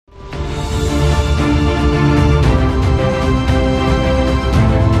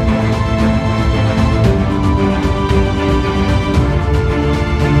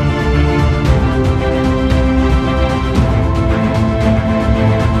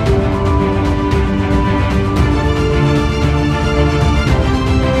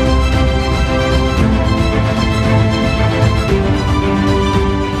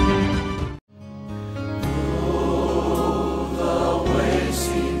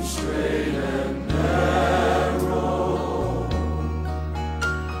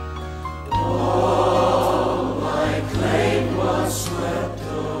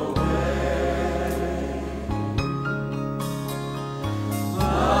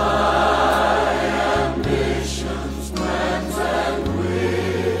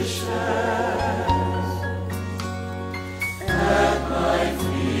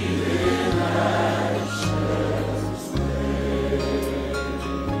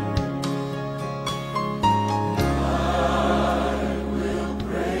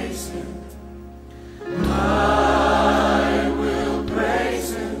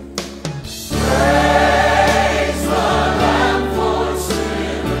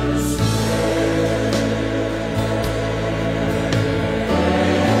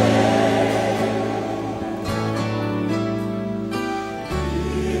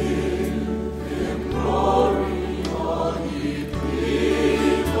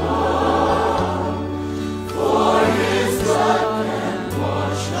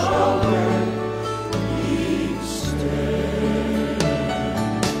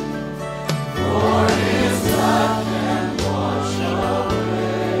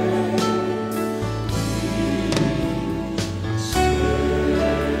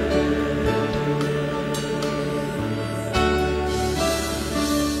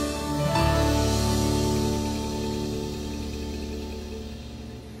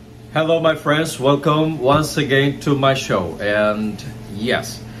Hello, my friends. Welcome once again to my show. And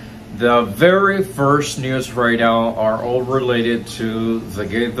yes, the very first news right now are all related to the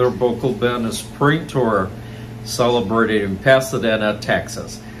Gaither Vocal Band Spring Tour celebrated in Pasadena,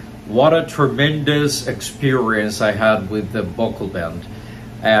 Texas. What a tremendous experience I had with the vocal band,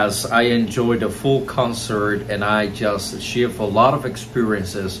 as I enjoyed a full concert and I just achieved a lot of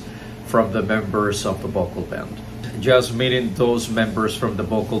experiences from the members of the vocal band. Just meeting those members from the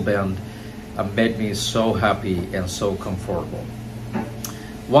vocal band made me so happy and so comfortable.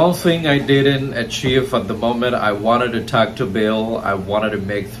 One thing I didn't achieve at the moment, I wanted to talk to Bill. I wanted to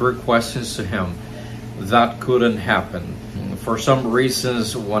make 3 questions to him. That couldn't happen. For some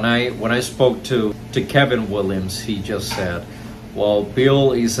reasons, when I spoke to Kevin Williams, he just said, well,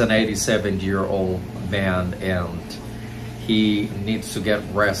 Bill is an 87-year-old man and he needs to get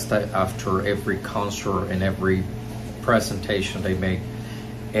rest after every concert and every presentation they make.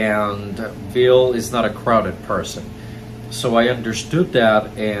 And Bill is not a crowded person. So I understood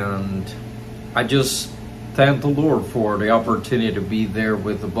that, and I just thank the Lord for the opportunity to be there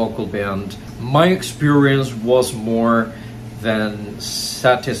with the vocal band. My experience was more than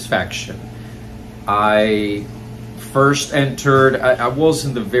satisfaction. I first entered, I was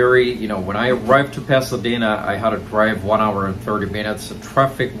in the very, when I arrived to Pasadena, I had to drive 1 hour and 30 minutes. The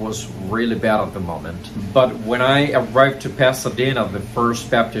traffic was really bad at the moment. But when I arrived to Pasadena, the First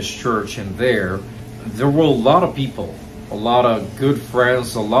Baptist Church, and there were a lot of people, a lot of good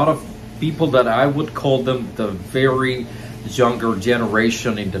friends, a lot of people that I would call them the very younger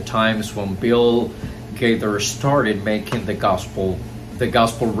generation in the times when Bill Gaither started making the gospel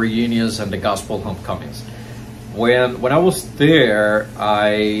reunions and the gospel homecomings. When I was there,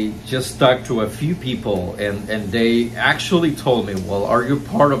 I just talked to a few people, and they actually told me, well, are you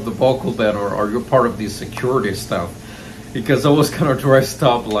part of the vocal band or are you part of the security stuff? Because I was kind of dressed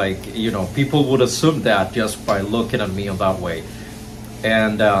up like, people would assume that just by looking at me in that way.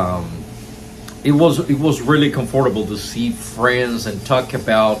 And it was really comfortable to see friends and talk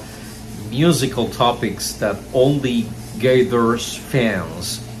about musical topics that only Gaither's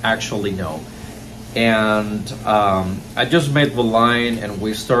fans actually know. And I just made the line and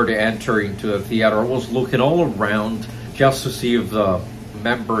we started entering to the theater. I was looking all around just to see if the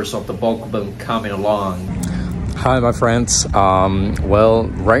members of the vocal band coming along. Hi, my friends. Well,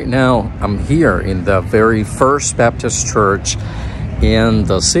 right now I'm here in the very First Baptist Church in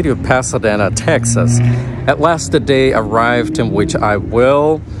the city of Pasadena, Texas. At last, the day arrived in which I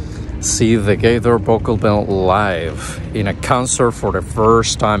will see the Gaither Vocal Band live in a concert for the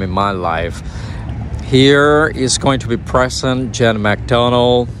first time in my life. Here is going to be present Jen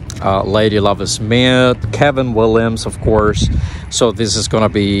McDonald, Lady Love Smith, Kevin Williams, of course. So this is going to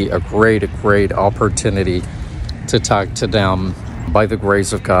be a great opportunity to talk to them. By the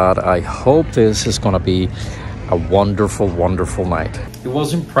grace of God, I hope this is going to be a wonderful night. It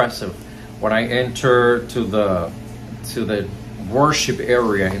was impressive when I entered to the worship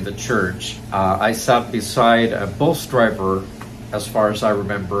area in the church. I sat beside a bus driver, as far as I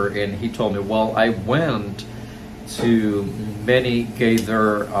remember, and he told me, well, I went to many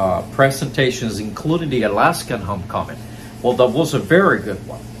Gaither presentations, including the Alaskan homecoming. Well, that was a very good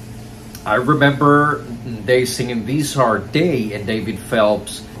one. I remember they singing These Are Day, and David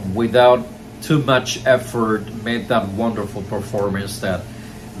Phelps, without too much effort, made that wonderful performance that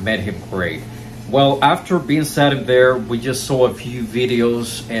made him great. Well, after being sat there, we just saw a few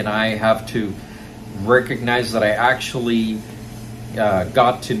videos, and I have to recognize that I actually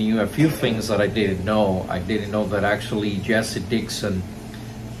got to know a few things that I didn't know. I didn't know that actually Jesse Dixon,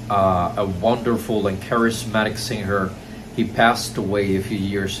 a wonderful and charismatic singer, he passed away a few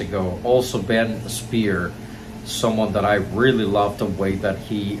years ago. Also Ben Spear, someone that I really loved the way that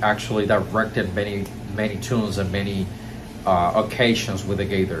he actually directed many tunes and many occasions with the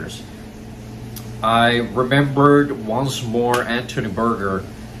Gaithers. I remembered once more Anthony Berger,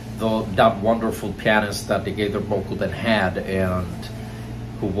 that wonderful pianist that the Gaither Vocal Band had, and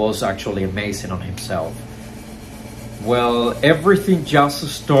who was actually amazing on himself. Well, everything just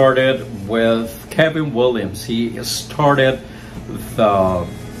started with Kevin Williams. He started a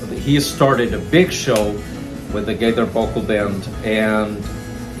big show with the Gaither Vocal Band, and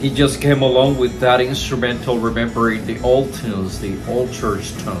he just came along with that instrumental, remembering the old tunes, the old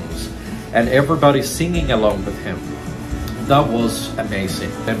church tunes, and everybody singing along with him. That was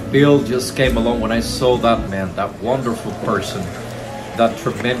amazing. And Bill just came along. When I saw that man, that wonderful person, that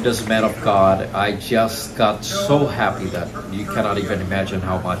tremendous man of God, I just got so happy that you cannot even imagine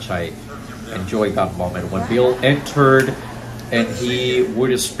how much I enjoyed that moment. When Bill entered and he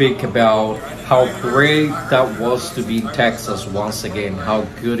would speak about how great that was to be in Texas once again, how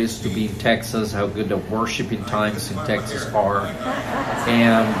good it is to be in Texas, how good the worshiping times in Texas are.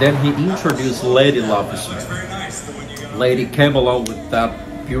 And then he introduced Lady Smith. Lady came along with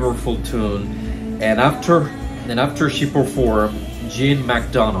that beautiful tune, and after she performed, Gene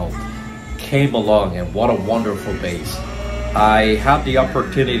McDonald came along, and what a wonderful bass. I had the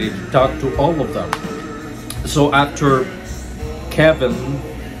opportunity to talk to all of them. So after Kevin,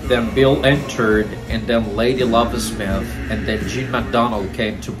 then Bill entered, and then Lady Smith, and then Gene McDonald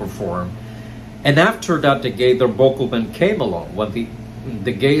came to perform. And after that, the Gaither vocal band came along. When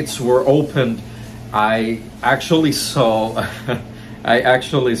the gates were opened, I actually saw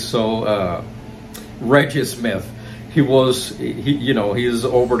Reggie Smith. He's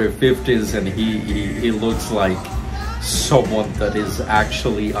over the 50s, and he looks like someone that is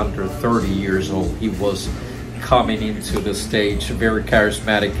actually under 30 years old. He was coming into the stage very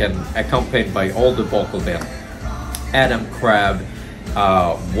charismatic and accompanied by all the vocal band. Adam Crabb,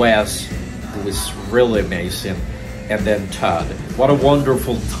 Wes, who is really amazing, and then Todd. What a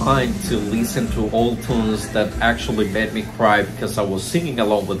wonderful time to listen to old tunes that actually made me cry because I was singing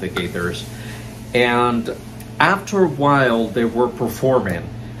along with the Gaithers. And after a while they were performing,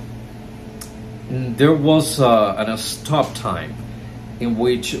 there was a stop time in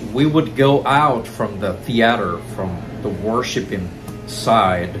which we would go out from the theater, from the worshiping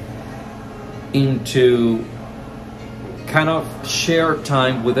side, into kind of share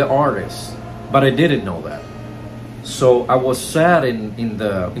time with the artists. But I didn't know that. So I was sat in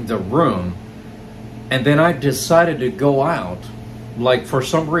the room, and then I decided to go out. Like, for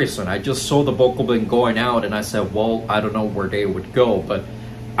some reason, I just saw the vocal band going out, and I said, well, I don't know where they would go, but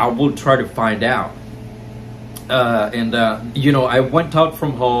I will try to find out. I went out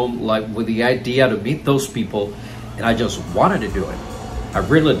from home like with the idea to meet those people, and I just wanted to do it. I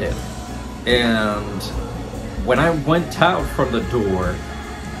really did. And when I went out from the door,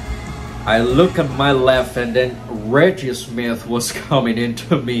 I looked at my left, and then Reggie Smith was coming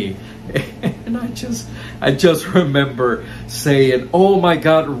into me. And I just remember saying, oh my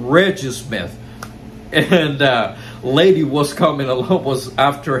God, Reggie Smith. And Lady was coming along, was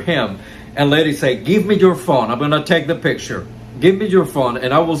after him. And Lady said, give me your phone. I'm going to take the picture. Give me your phone.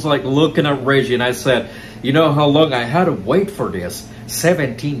 And I was like looking at Reggie, and I said, you know how long I had to wait for this?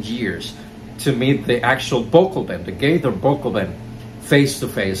 17 years to meet the actual vocal band, the Gaither vocal band, face to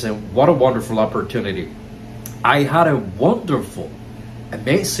face. And what a wonderful opportunity. I had a wonderful,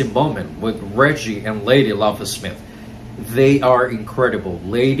 amazing moment with Reggie and Lady Smith. They are incredible.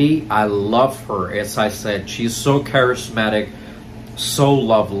 Lady, I love her. As I said, she's so charismatic, so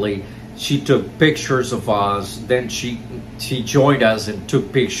lovely. She took pictures of us, then she joined us and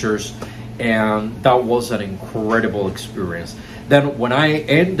took pictures, and that was an incredible experience. Then when I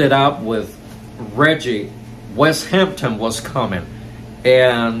ended up with Reggie, Wes Hampton was coming,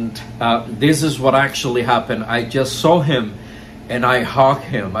 and this is what actually happened. I just saw him and I hugged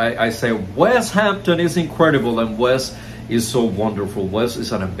him. I said, Wes Hampton is incredible, and Wes is so wonderful. Wes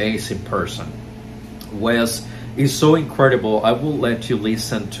is an amazing person. Wes is so incredible. I will let you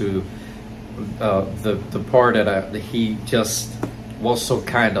listen to the part that he just was so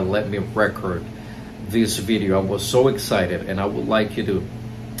kind of let me record this video. I was so excited, and I would like you to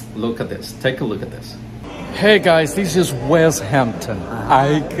look at this. Take a look at this. Hey guys, this is Wes Hampton.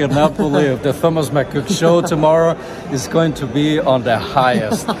 I cannot believe the Thomas McCook show tomorrow is going to be on the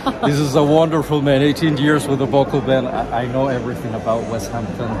highest. This is a wonderful man, 18 years with the vocal band. I know everything about Wes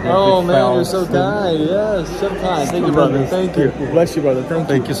Hampton. Oh man, you're so kind. Yes, so kind. Thank you, brother. Thank you. Bless you, brother.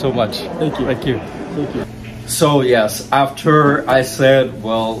 Thank you so much. Thank you. Thank you. Thank you. So yes, after I said,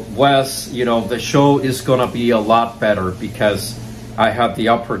 well, Wes, the show is gonna be a lot better because I had the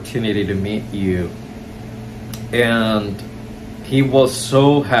opportunity to meet you. And he was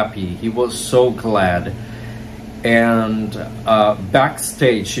so happy, he was so glad. And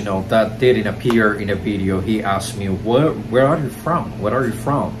backstage, that didn't appear in a video, he asked me, where are you from? Where are you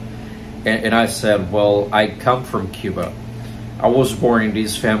from? And I said, well, I come from Cuba. I was born in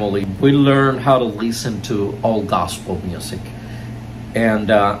this family. We learned how to listen to all gospel music.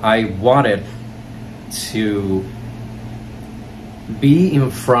 And I wanted to be in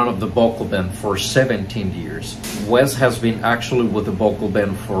front of the vocal band for 17 years. Wes has been actually with the vocal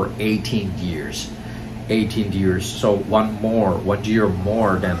band for 18 years. 18 years, so one year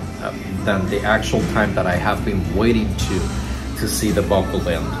more than the actual time that I have been waiting to see the vocal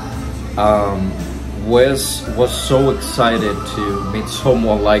band. Wes was so excited to meet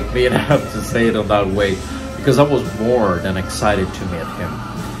someone like me, and I have to say it in that way, because I was more than excited to meet him.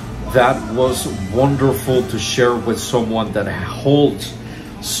 that was wonderful to share with someone that holds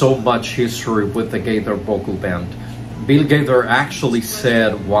so much history with the Gaither vocal band. Bill Gaither actually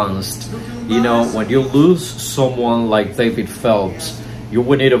said once, you know, when you lose someone like David Phelps, you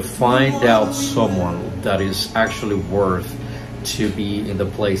will need to find out someone that is actually worth to be in the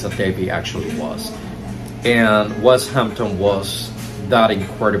place that David actually was. And Wes Hampton was that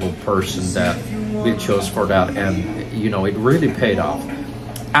incredible person that we chose for that, and you know, it really paid off.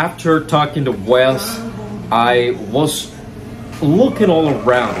 After talking to Wes, I was looking all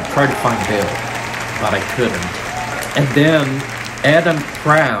around to try to find Bill, but I couldn't. And then Adam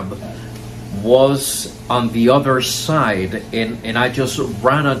Crabb was on the other side, and I just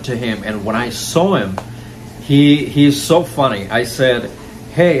ran onto him, and when I saw him, he's so funny. I said,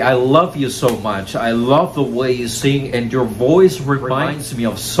 "Hey, I love you so much. I love the way you sing, and your voice reminds me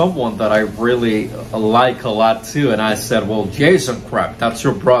of someone that I really like a lot too." And I said, "Well, Jason Crabb, that's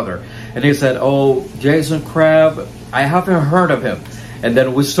your brother." And he said, "Oh, Jason Crabb, I haven't heard of him." And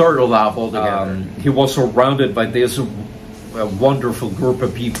then we started to laugh all together. He was surrounded by this wonderful group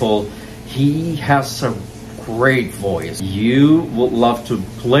of people. He has a great voice. You would love to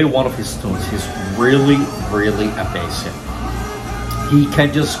play one of his tunes. He's really, really amazing. He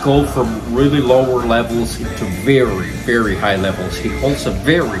can just go from really lower levels into very, very high levels. He holds a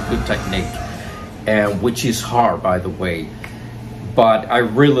very good technique, and which is hard, by the way. But I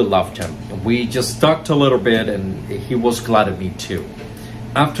really loved him. We just talked a little bit, and he was glad to meet too.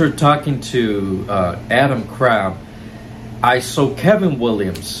 After talking to Adam Crabb, I saw Kevin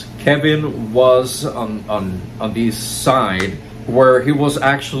Williams. Kevin was on this side where he was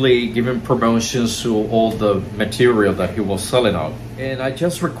actually giving promotions to all the material that he was selling out. And I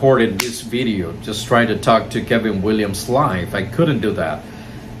just recorded this video, just trying to talk to Kevin Williams live. I couldn't do that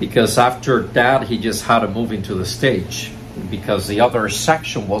because after that, he just had to move into the stage because the other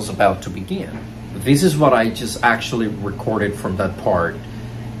section was about to begin. This is what I just actually recorded from that part.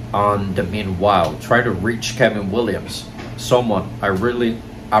 On the meanwhile, try to reach Kevin Williams, someone I really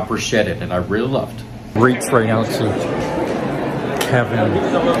appreciated and I really loved. Reach right now to Kevin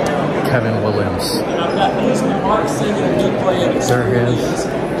Williams. There he is.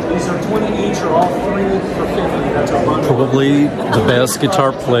 These are 20 each, or all three for 50. That's our bundle. Probably the best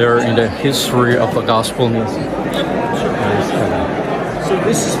guitar player in the history of the gospel music. So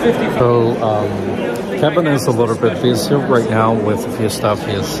this is 50. So Kevin is a little bit busy right now with a few stuff.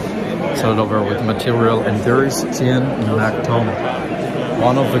 He's selling over with material, and there is Gene MacDonald,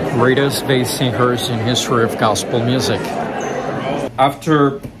 one of the greatest bass singers in history of gospel music.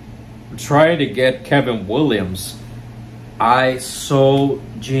 After trying to get Kevin Williams, I saw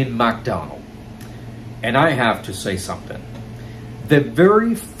Gene MacDonald, and I have to say something. The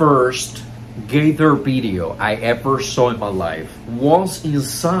very first Gaither video I ever saw in my life was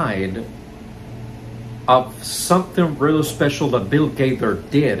inside of something really special that Bill Gaither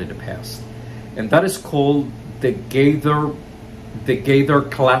did in the past, and that is called the Gaither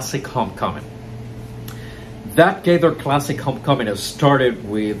Classic Homecoming. That Gaither Classic Homecoming has started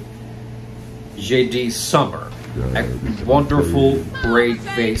with J.D. Summer, a wonderful, great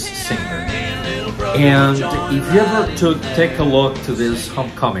bass singer. And if you ever take a look to this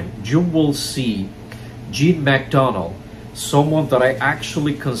homecoming, you will see Gene MacDonald, someone that I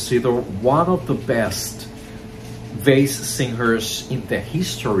actually consider one of the best bass singers in the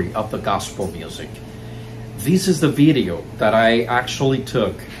history of the gospel music. This is the video that I actually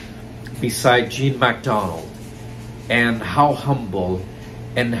took beside Gene MacDonald, and how humble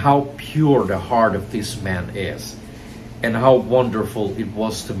and how pure the heart of this man is, and how wonderful it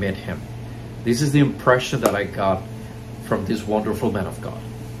was to meet him. This is the impression that I got from this wonderful man of God.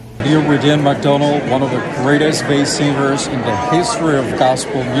 Here with Gene MacDonald, one of the greatest bass singers in the history of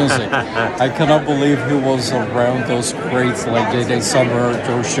gospel music. I cannot believe he was around those greats like J.D. Summer,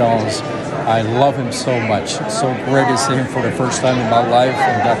 George Jones. I love him so much. So great to see him for the first time in my life,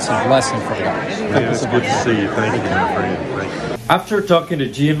 and that's a blessing from God. It's good to see you. Thank you, my friend. After talking to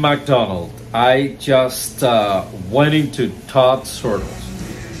Gene MacDonald, I just went into Todd Sortles.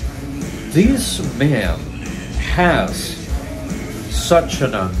 This man has such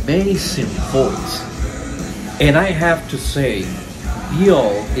an amazing voice, and I have to say,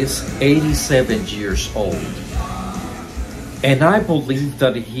 Bill is 87 years old, and I believe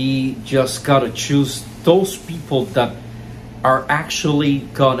that he just got to choose those people that are actually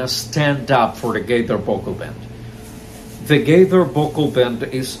gonna stand up for the Gaither vocal band. The Gaither vocal band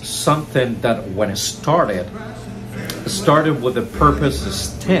is something that when it started with the purpose to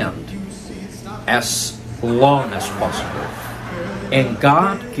stand as long as possible. And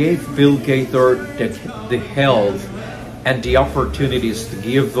God gave Bill Gaither the health and the opportunities to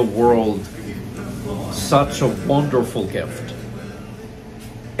give the world such a wonderful gift.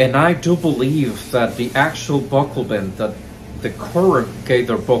 And I do believe that the actual buckle band, that the current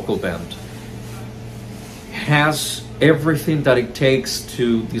Gaither buckle band, has everything that it takes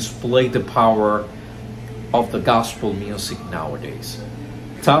to display the power of the gospel music nowadays.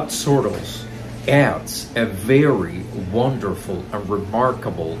 Todd Sortles adds a very wonderful and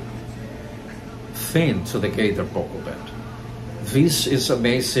remarkable thing to the Gaither vocal band. This is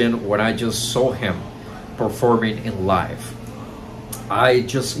amazing. When I just saw him performing in live, I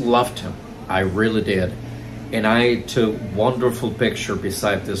just loved him. I really did. And I took wonderful picture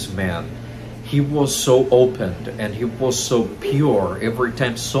beside this man. He was so open and he was so pure. Every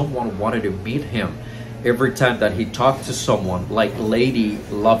time someone wanted to meet him, every time that he talked to someone like Lady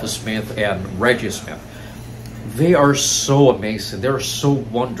Love Smith and Reggie Smith, they are so amazing. They're so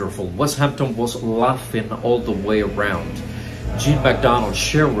wonderful. Wes Hampton was laughing all the way around. Gene McDonald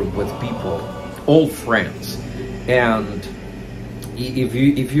sharing with people, old friends. And if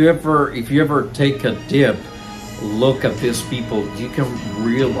you ever take a dip, look at these people, you can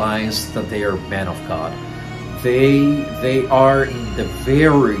realize that they are men of God. They are in the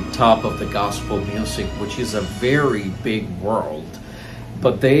very top of the gospel music, which is a very big world.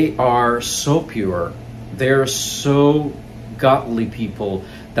 But they are so pure. They're so godly people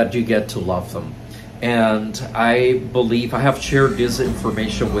that you get to love them. And I believe I have shared this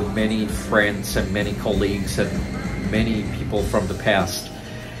information with many friends and many colleagues and many people from the past.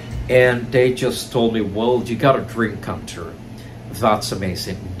 And they just told me, well, you got a dream come true. That's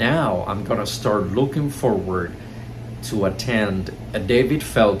amazing. Now I'm gonna start looking forward to attend a David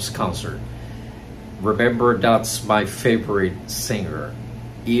Phelps concert. Remember, that's my favorite singer.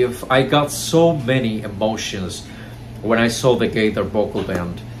 If I got so many emotions when I saw the Gaither vocal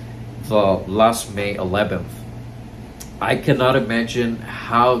band the last May 11th, I cannot imagine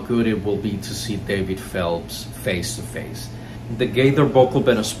how good it will be to see David Phelps face to face. The Gaither vocal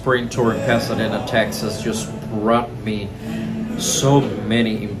band spring tour in Pasadena, Texas just brought me so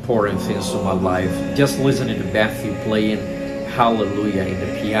many important things to my life. Just listening to Matthew playing Hallelujah in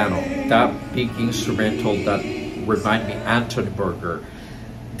the piano, that big instrumental that reminded me Anthony Berger,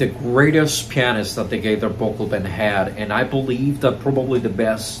 the greatest pianist that the Gaither vocal band had, and I believe that probably the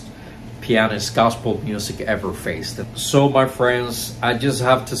best pianist gospel music ever faced. So my friends, I just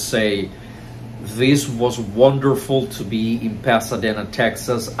have to say, this was wonderful to be in Pasadena,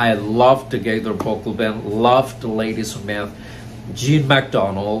 Texas. I loved the Gaither vocal band, loved the Lady Smith, Gene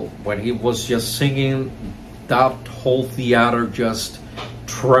McDonald. When he was just singing, that whole theater just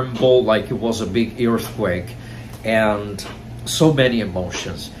trembled like it was a big earthquake. And so many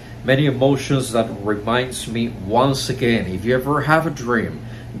emotions that reminds me once again, if you ever have a dream,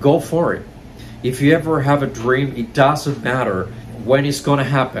 go for it. If you ever have a dream, it doesn't matter when it's gonna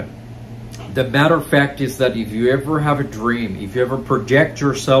happen. The matter of fact is that if you ever have a dream, if you ever project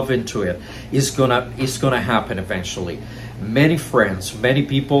yourself into it, it's gonna happen eventually. Many friends, many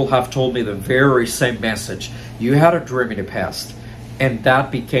people have told me the very same message. You had a dream in the past, and that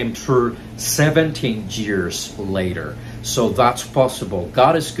became true 17 years later. So that's possible.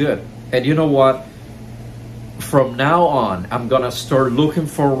 God is good. And you know what? From now on, I'm gonna start looking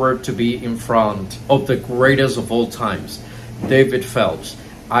forward to be in front of the greatest of all times, David Phelps.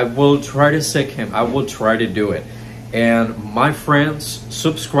 I will try to seek him. I will try to do it. And my friends,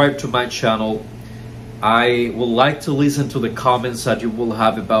 subscribe to my channel. I would like to listen to the comments that you will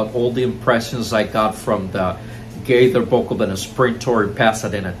have about all the impressions I got from the Gaither vocal band spring tour in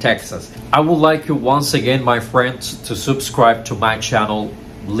Pasadena, Texas. I would like you once again, my friends, to subscribe to my channel.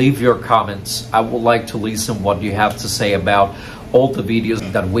 Leave your comments. I would like to listen what you have to say about all the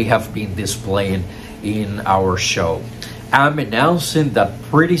videos that we have been displaying in our show. I'm announcing that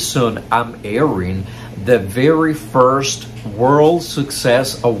pretty soon I'm airing the very first World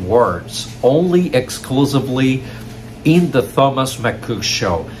Success Awards, only exclusively in the Thomas McCook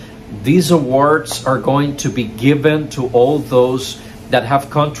Show. These awards are going to be given to all those that have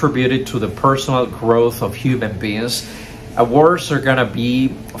contributed to the personal growth of human beings. Awards are gonna be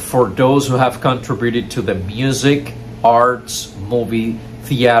for those who have contributed to the music, arts, movie,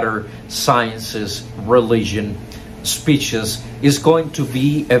 theater, sciences, religion, speeches. Is going to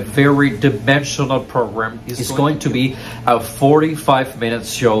be a very dimensional program. It's going to be a 45-minute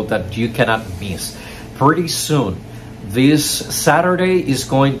show that you cannot miss. Pretty soon, this Saturday is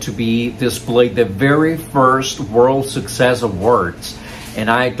going to be displayed the very first World Success Awards, and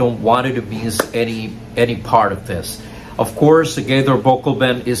I don't want you to miss any part of this. Of course, the Gaither vocal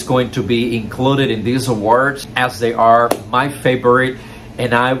band is going to be included in these awards, as they are my favorite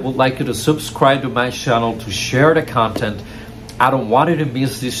And I would like you to subscribe to my channel to share the content. I don't want you to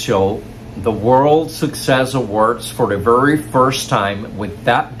miss this show. The World Success Awards for the very first time with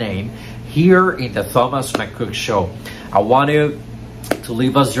that name here in the Thomas McCook Show. I want you to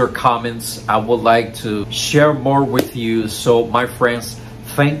leave us your comments. I would like to share more with you. So my friends,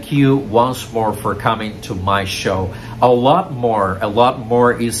 thank you once more for coming to my show. A lot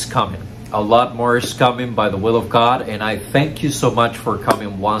more is coming. A lot more is coming by the will of God. And I thank you so much for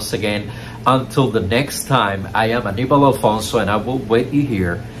coming once again. Until the next time, I am Anibal Alfonso, and I will wait you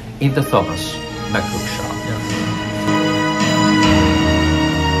here in the Thomas McCook Show.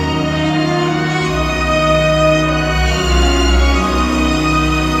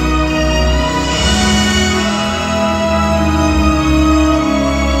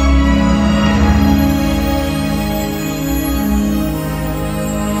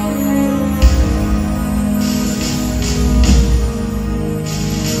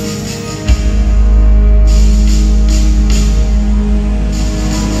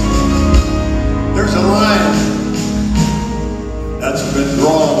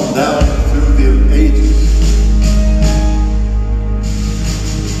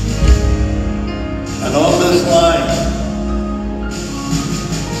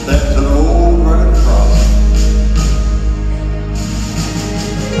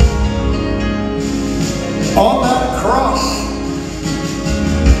 On that cross,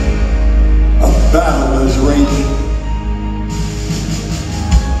 a battle is raging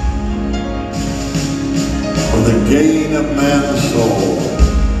for the gain of man's soul,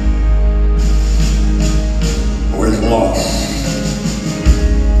 who is lost.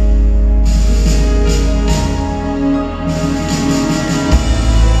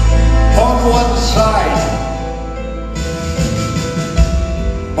 On one side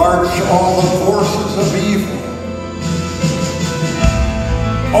march all the forces of evil,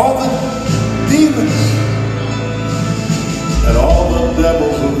 all the demons, and all the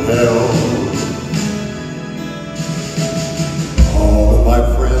devils of hell. All of my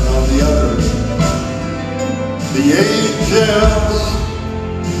friend on the other, the angels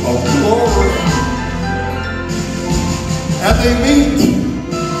of glory, and they meet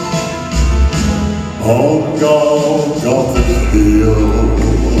on Golgotha's hill.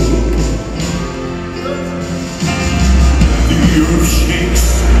 The earth shakes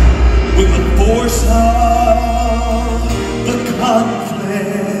with the force of the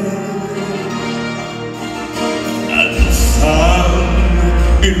conflict, and the sun,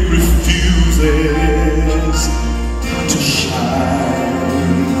 it refuses to shine.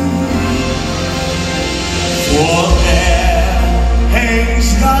 For there hangs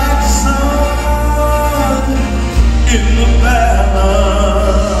God's sun in the balance.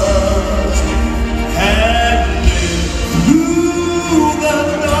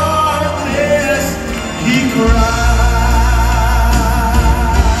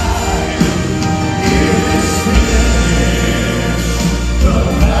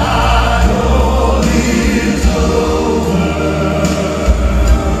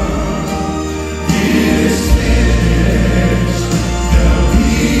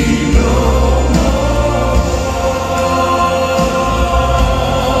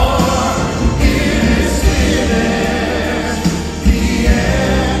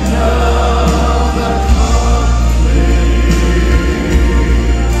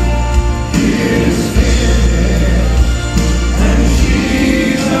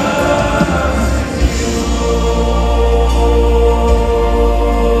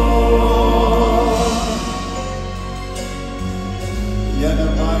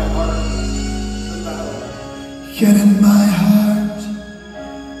 Yet in my heart,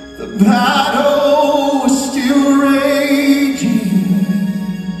 the battle is still raging.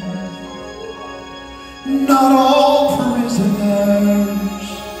 Not all prisoners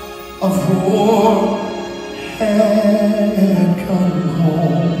of war have